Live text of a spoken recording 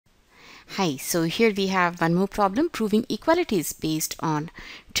Hi, so here we have one more problem proving equalities based on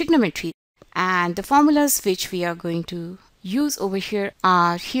trigonometry, and the formulas which we are going to use over here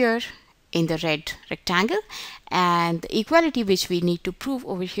are here in the red rectangle, and the equality which we need to prove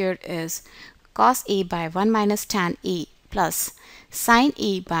over here is cos A by 1 minus tan A plus sin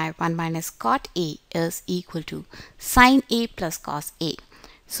A by 1 minus cot A is equal to sin A plus cos A.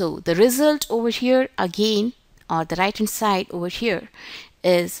 So the result over here again, or the right hand side over here,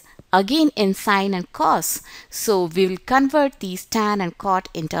 is again in sine and cos. So we will convert these tan and cot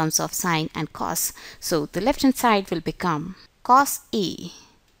in terms of sine and cos. So the left hand side will become cos A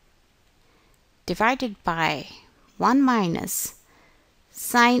divided by 1 minus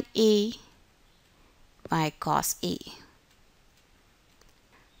sine A by cos A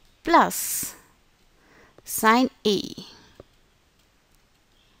plus sine A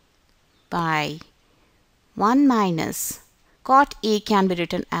by 1 minus cot A can be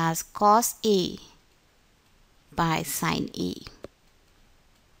written as cos A by sin A.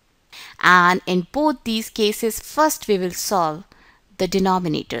 And in both these cases, first we will solve the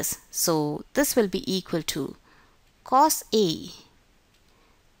denominators. So this will be equal to cos A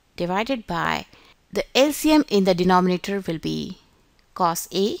divided by the LCM in the denominator will be cos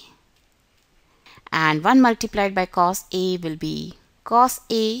A, and 1 multiplied by cos A will be cos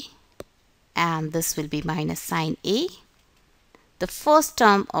A, and this will be minus sin A. The first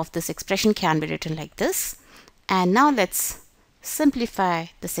term of this expression can be written like this. And now let's simplify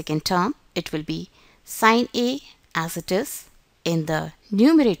the second term. It will be sin A as it is in the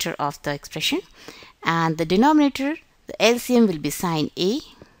numerator of the expression, and the denominator, the LCM, will be sin A.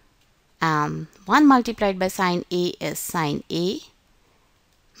 1 multiplied by sin A is sin A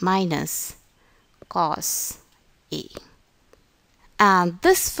minus cos A. And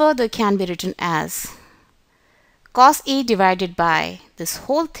this further can be written as cos A divided by this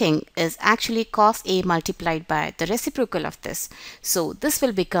whole thing is actually cos A multiplied by the reciprocal of this. So this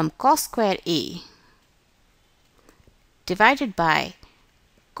will become cos square A divided by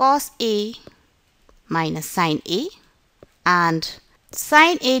cos A minus sin A, and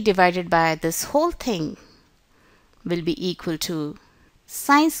sin A divided by this whole thing will be equal to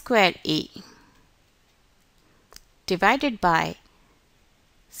sin square A divided by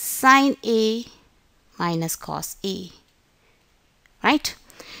sin A minus cos A, right?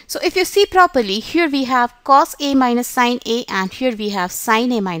 So if you see properly, here we have cos A minus sin A, and here we have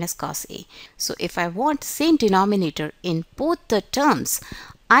sin A minus cos A. So if I want same denominator in both the terms,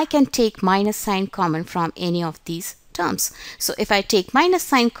 I can take minus sign common from any of these terms. So if I take minus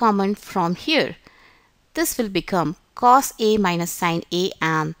sign common from here, this will become cos A minus sin A,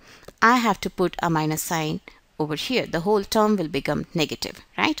 and I have to put a minus sign over here. The whole term will become negative,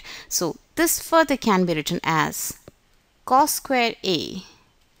 right? So this further can be written as cos square A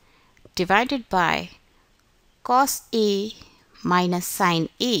divided by cos A minus sin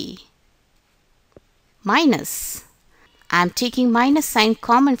A minus, I am taking minus sign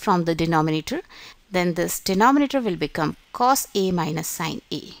common from the denominator, then this denominator will become cos A minus sin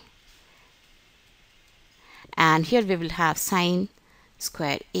A. And here we will have sin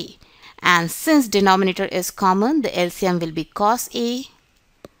square A. And since denominator is common, the LCM will be cos A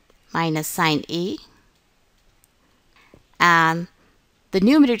minus sin A, and the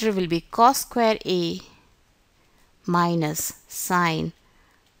numerator will be cos square A minus sin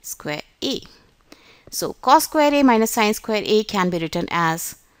square A. So cos square A minus sin square A can be written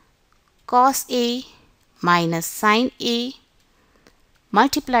as cos A minus sin A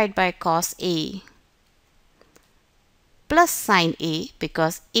multiplied by cos A plus sin A,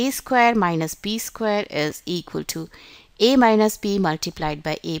 because A square minus B square is equal to A minus B multiplied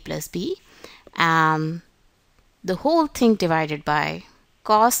by A plus B, and the whole thing divided by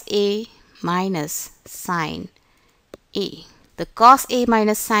cos A minus sin A. The cos A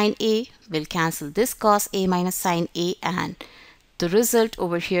minus sin A will cancel this cos A minus sin A, and the result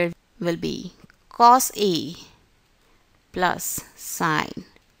over here will be cos A plus sin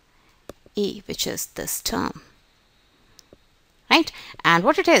A, which is this term, right? And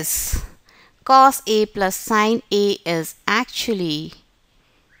what it is, cos A plus sin A is actually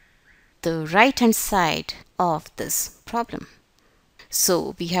the right hand side of this problem.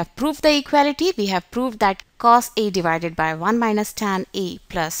 So we have proved the equality. We have proved that cos A divided by 1 minus tan A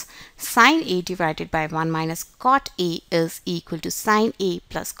plus sin A divided by 1 minus cot A is equal to sin A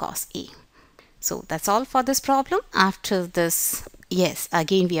plus cos A. So that's all for this problem. After this, yes,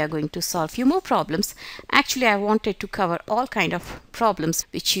 again we are going to solve few more problems. Actually, I wanted to cover all kind of problems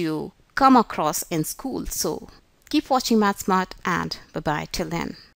which you come across in school. So keep watching MathsSmart, and bye-bye till then.